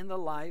true in the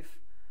life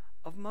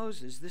of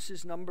Moses? This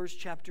is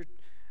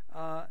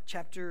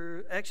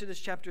Exodus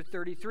chapter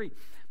 33.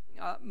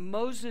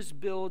 Moses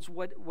builds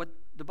what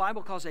the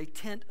Bible calls a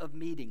tent of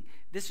meeting.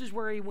 This is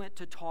where he went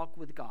to talk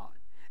with God.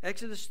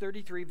 Exodus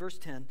 33, verse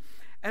 10.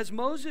 As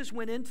Moses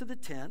went into the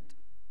tent,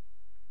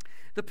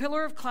 the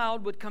pillar of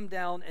cloud would come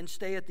down and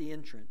stay at the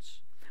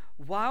entrance.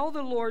 While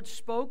the Lord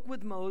spoke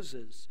with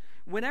Moses,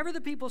 whenever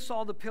the people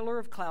saw the pillar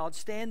of cloud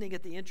standing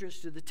at the entrance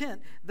to the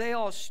tent, they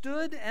all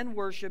stood and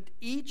worshiped,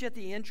 each at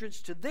the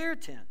entrance to their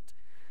tent.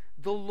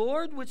 The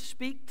Lord would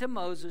speak to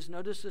Moses,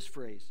 notice this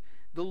phrase,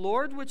 the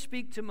Lord would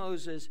speak to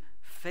Moses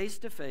face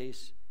to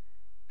face,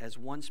 as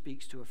one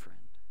speaks to a friend.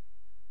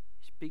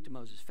 Speak to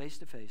Moses face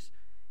to face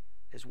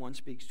as one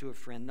speaks to a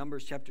friend.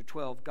 Numbers chapter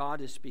 12,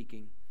 God is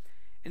speaking.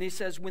 And he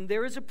says, when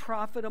there is a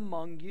prophet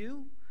among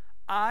you,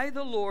 I,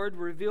 the Lord,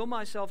 reveal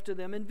myself to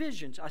them in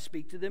visions. I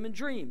speak to them in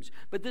dreams.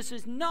 But this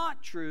is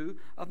not true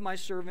of my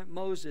servant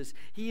Moses.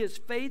 He is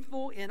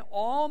faithful in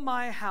all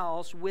my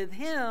house. With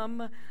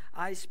him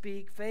I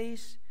speak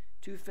face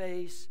to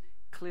face,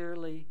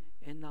 clearly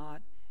and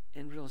not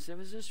in riddles. There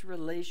was this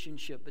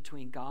relationship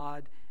between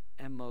God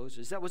and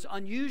Moses that was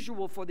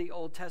unusual for the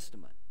Old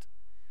Testament.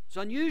 It's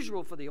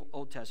unusual for the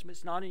Old Testament.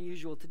 It's not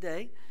unusual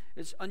today.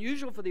 It's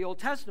unusual for the Old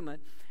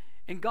Testament.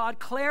 And God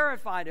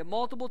clarified it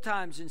multiple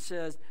times and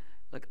says,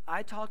 look,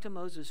 I talk to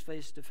Moses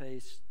face to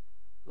face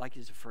like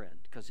he's a friend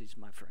because he's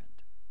my friend.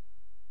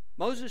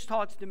 Moses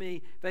talks to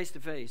me face to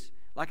face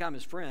like I'm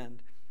his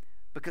friend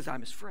because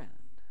I'm his friend.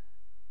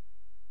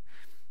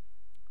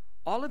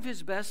 All of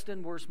his best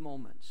and worst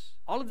moments,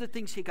 all of the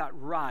things he got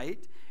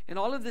right, and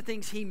all of the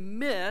things he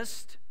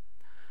missed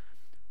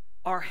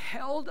are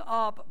held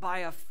up by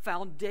a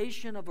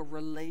foundation of a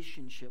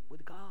relationship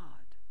with God.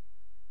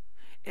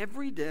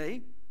 Every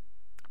day,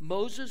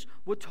 Moses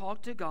would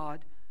talk to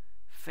God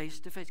face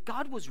to face.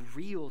 God was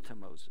real to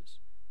Moses.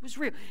 It was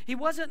real. He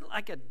wasn't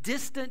like a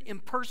distant,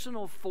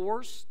 impersonal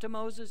force to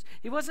Moses.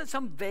 He wasn't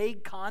some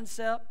vague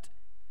concept.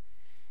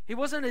 He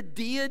wasn't a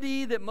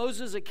deity that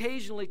Moses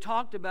occasionally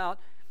talked about.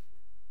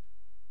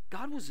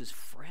 God was his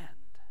friend.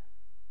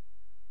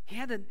 He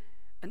had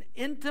an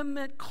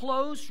intimate,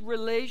 close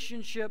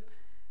relationship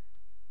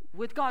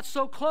with God.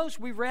 So close,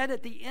 we read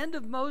at the end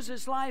of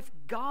Moses' life,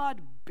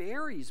 God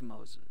buries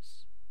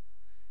Moses.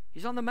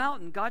 He's on the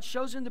mountain. God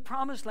shows him the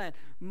promised land.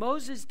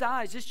 Moses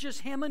dies. It's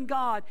just him and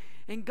God.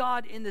 And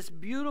God, in this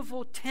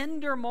beautiful,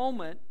 tender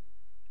moment,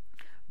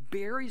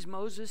 buries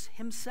Moses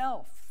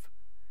himself.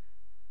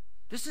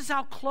 This is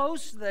how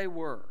close they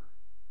were.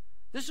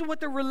 This is what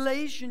the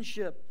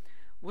relationship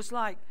was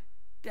like.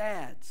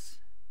 Dads,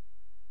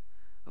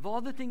 of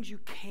all the things you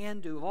can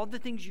do, of all the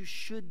things you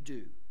should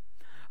do,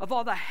 of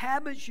all the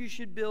habits you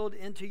should build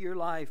into your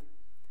life,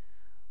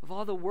 of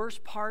all the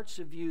worst parts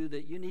of you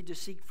that you need to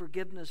seek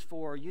forgiveness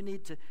for, you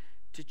need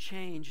to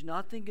change,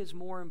 nothing is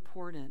more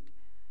important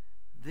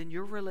than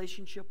your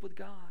relationship with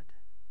God.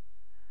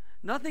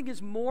 Nothing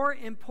is more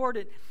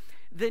important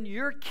than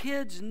your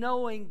kids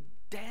knowing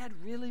Dad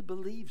really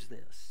believes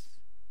this.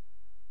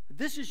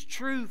 This is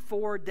true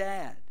for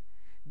Dad.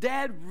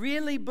 Dad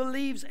really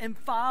believes and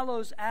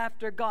follows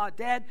after God.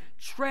 Dad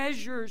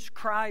treasures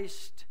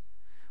Christ.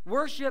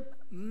 Worship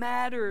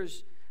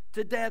matters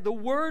to Dad. The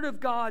Word of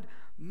God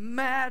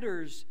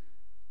matters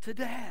to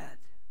Dad.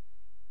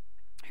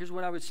 Here's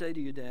what I would say to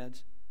you,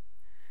 dads.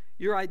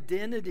 Your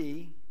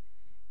identity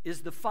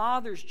is the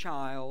Father's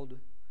child,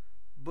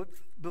 but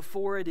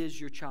before it is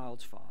your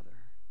child's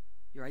father.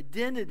 Your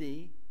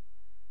identity,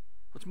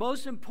 what's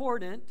most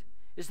important,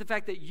 is the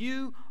fact that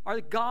you are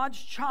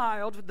God's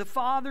child, the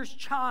Father's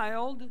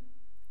child,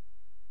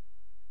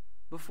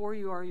 before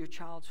you are your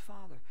child's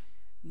father.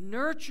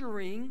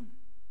 Nurturing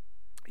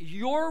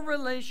your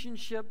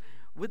relationship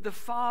with the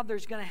Father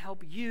is going to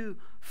help you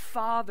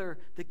father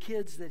the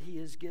kids that He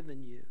has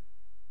given you.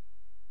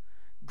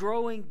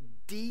 Growing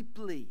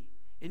deeply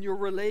in your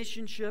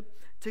relationship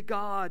to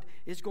God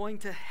is going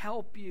to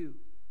help you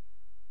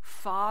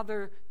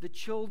father the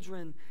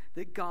children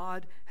that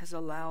God has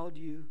allowed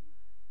you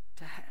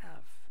to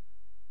have.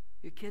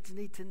 Your kids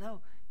need to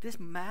know this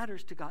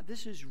matters to God.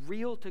 This is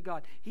real to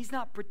God. He's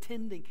not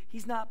pretending.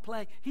 He's not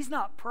playing. He's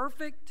not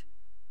perfect.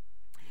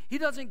 He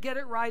doesn't get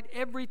it right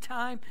every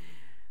time,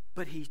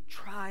 but he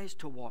tries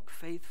to walk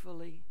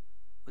faithfully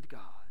with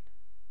God.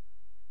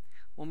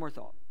 One more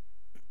thought.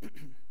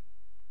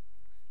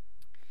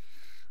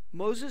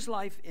 Moses'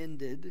 life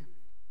ended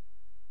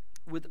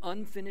with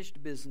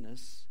unfinished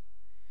business,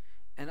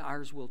 and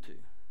ours will too.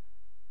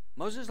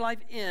 Moses' life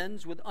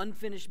ends with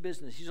unfinished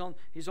business.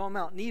 He's on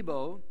Mount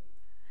Nebo.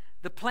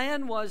 The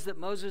plan was that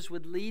Moses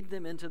would lead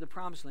them into the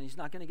promised land. He's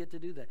not going to get to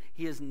do that.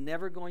 He is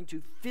never going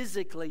to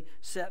physically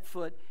set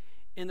foot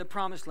in the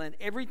promised land.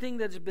 Everything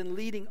that has been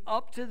leading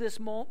up to this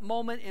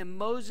moment in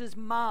Moses'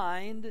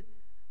 mind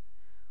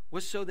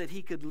was so that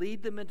he could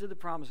lead them into the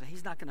promised land.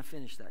 He's not going to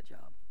finish that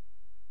job.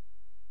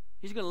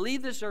 He's going to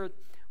leave this earth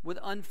with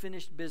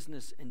unfinished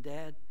business. And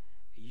Dad,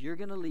 you're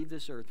going to leave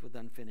this earth with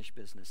unfinished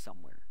business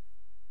somewhere.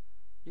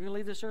 You're going to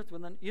leave this earth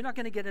with you're not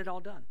going to get it all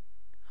done.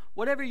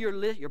 Whatever your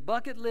list, your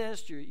bucket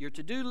list, your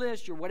to-do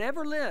list, your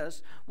whatever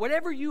list,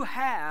 whatever you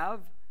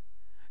have,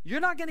 you're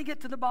not going to get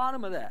to the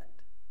bottom of that.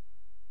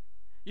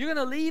 You're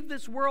going to leave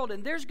this world,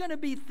 and there's going to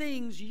be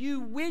things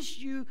you wish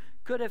you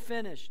could have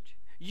finished.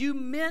 You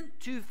meant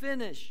to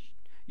finish.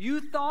 You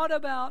thought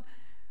about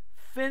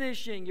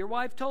finishing. Your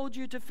wife told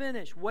you to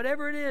finish.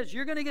 Whatever it is,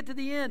 you're going to get to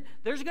the end.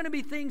 There's going to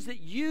be things that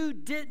you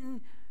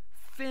didn't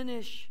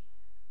finish.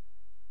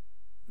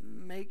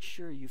 Make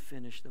sure you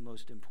finish the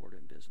most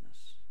important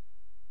business.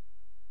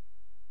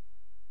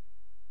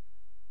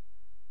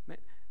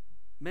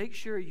 Make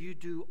sure you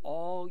do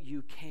all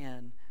you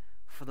can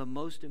for the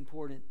most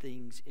important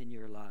things in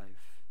your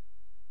life.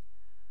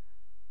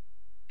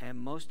 And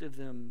most of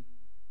them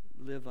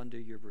live under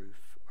your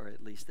roof, or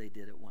at least they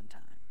did at one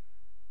time.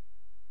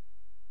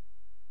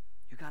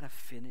 You got to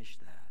finish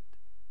that.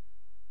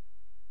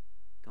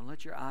 Don't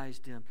let your eyes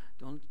dim.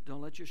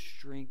 Don't let your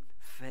strength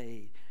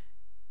fade.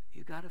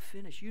 You got to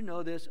finish. You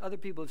know this. Other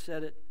people have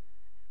said it.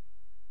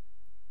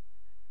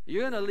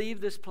 You're going to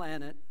leave this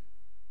planet,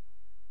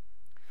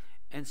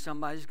 and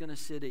somebody's going to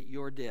sit at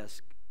your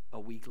desk a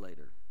week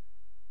later,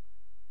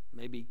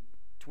 maybe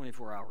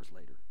 24 hours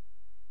later.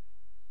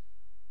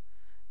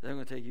 They're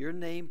going to take your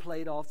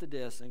nameplate off the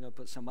desk, and they're going to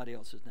put somebody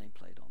else's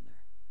nameplate on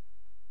there.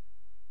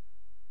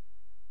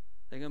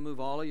 They're going to move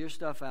all of your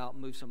stuff out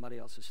and move somebody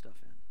else's stuff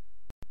in.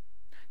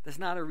 That's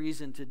not a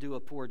reason to do a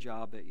poor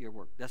job at your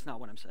work. That's not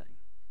what I'm saying.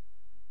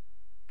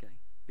 Okay?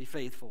 Be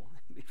faithful.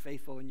 Be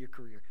faithful in your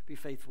career. Be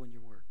faithful in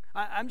your work.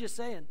 I'm just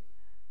saying,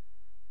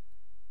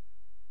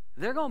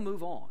 they're going to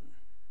move on.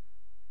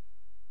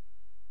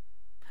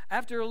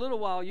 After a little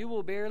while, you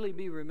will barely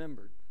be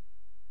remembered.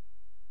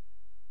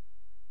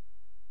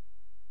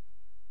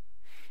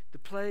 The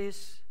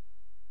place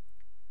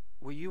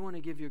where you want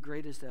to give your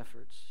greatest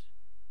efforts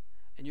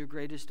and your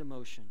greatest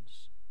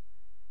emotions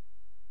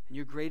and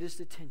your greatest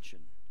attention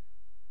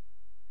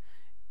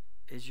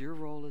is your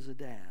role as a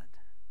dad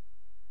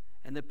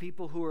and the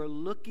people who are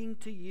looking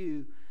to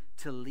you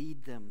to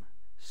lead them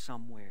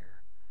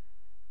somewhere.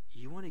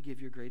 You want to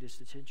give your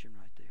greatest attention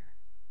right there.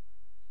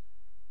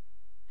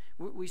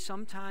 We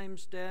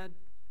sometimes, Dad,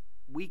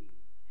 we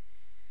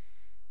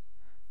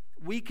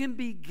can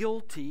be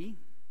guilty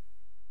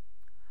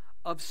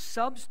of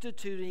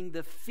substituting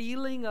the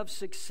feeling of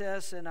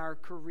success in our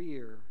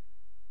career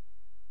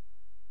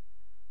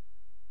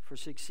for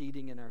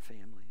succeeding in our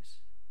families.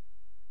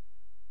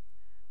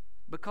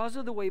 Because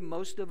of the way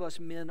most of us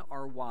men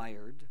are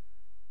wired,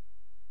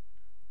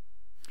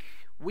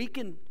 we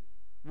can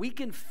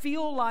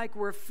feel like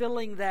we're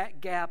filling that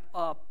gap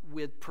up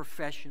with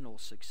professional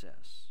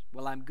success.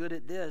 Well, I'm good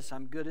at this,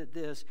 I'm good at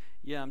this.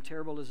 Yeah, I'm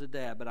terrible as a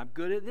dad, but I'm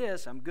good at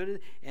this, I'm good at,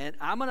 and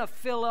I'm going to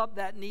fill up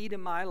that need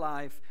in my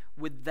life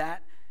with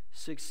that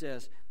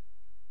success.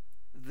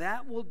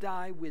 That will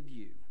die with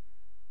you.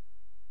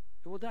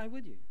 It will die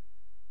with you.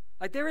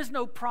 Like there is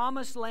no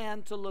promised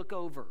land to look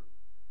over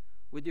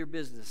with your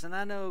business. And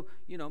I know,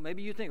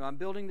 maybe you think, I'm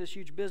building this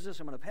huge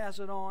business, I'm going to pass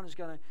it on, it's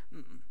going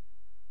to,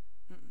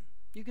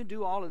 You can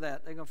do all of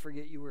that. They're going to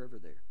forget you were ever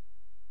there.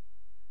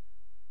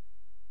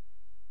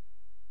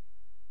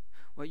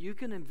 What you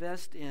can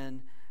invest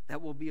in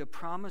that will be a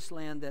promised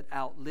land that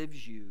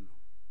outlives you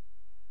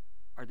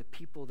are the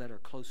people that are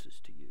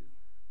closest to you.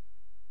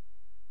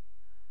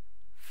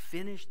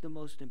 Finish the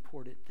most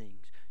important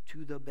things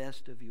to the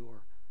best of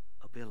your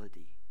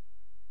ability.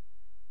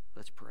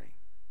 Let's pray.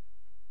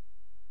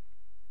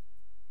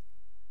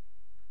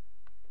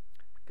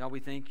 God, we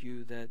thank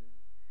you that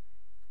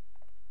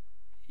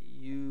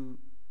you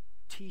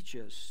teach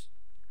us,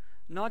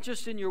 not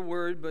just in your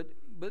word,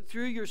 but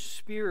through your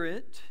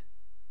Spirit,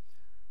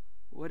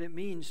 what it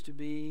means to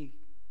be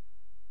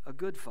a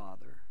good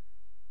father.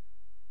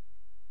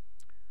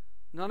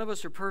 None of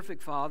us are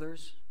perfect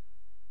fathers.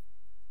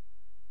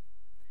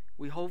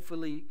 We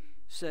hopefully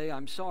say,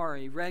 I'm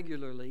sorry,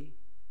 regularly.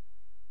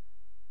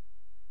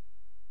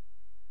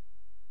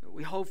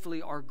 We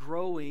hopefully are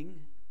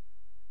growing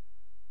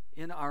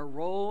in our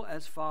role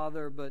as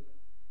father, but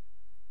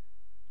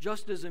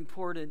just as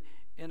important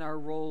in our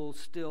role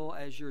still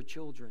as your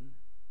children.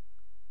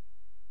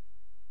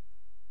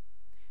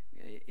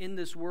 In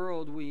this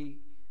world, we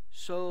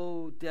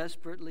so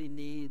desperately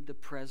need the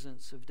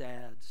presence of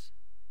dads.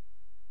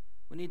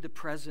 We need the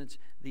presence,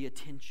 the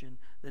attention,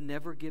 the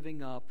never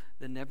giving up,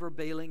 the never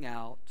bailing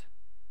out.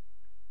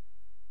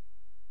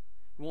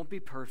 It won't be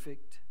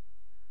perfect.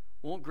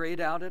 Won't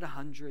grade out at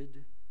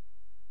 100.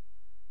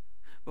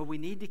 But we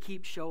need to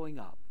keep showing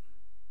up.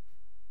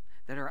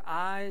 That our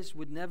eyes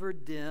would never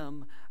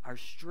dim, our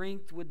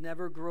strength would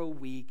never grow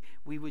weak.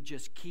 We would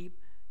just keep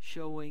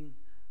showing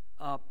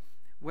up.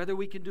 Whether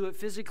we can do it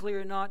physically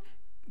or not,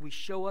 we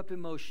show up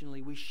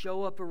emotionally, we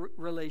show up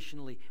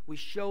relationally, we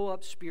show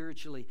up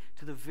spiritually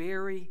to the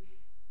very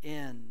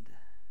end.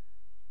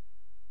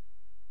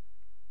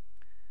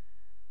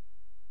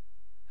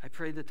 I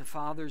pray that the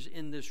fathers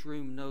in this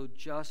room know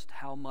just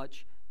how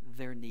much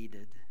they're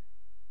needed.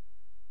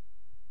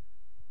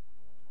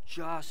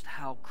 Just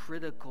how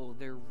critical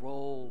their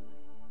role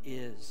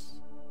is.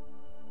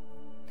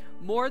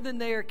 More than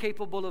they are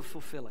capable of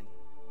fulfilling.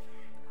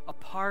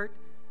 Apart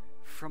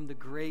from the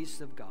grace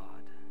of God.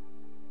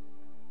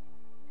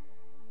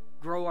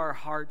 Grow our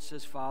hearts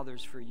as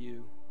fathers for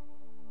you.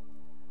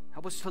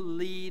 Help us to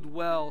lead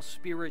well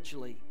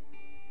spiritually.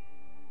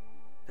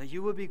 That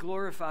you will be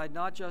glorified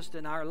not just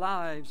in our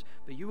lives,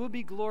 but you will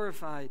be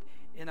glorified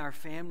in our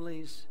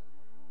families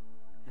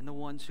and the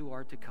ones who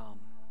are to come.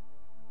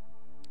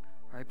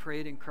 I pray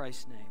it in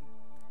Christ's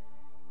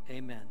name.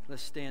 Amen.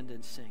 Let's stand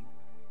and sing.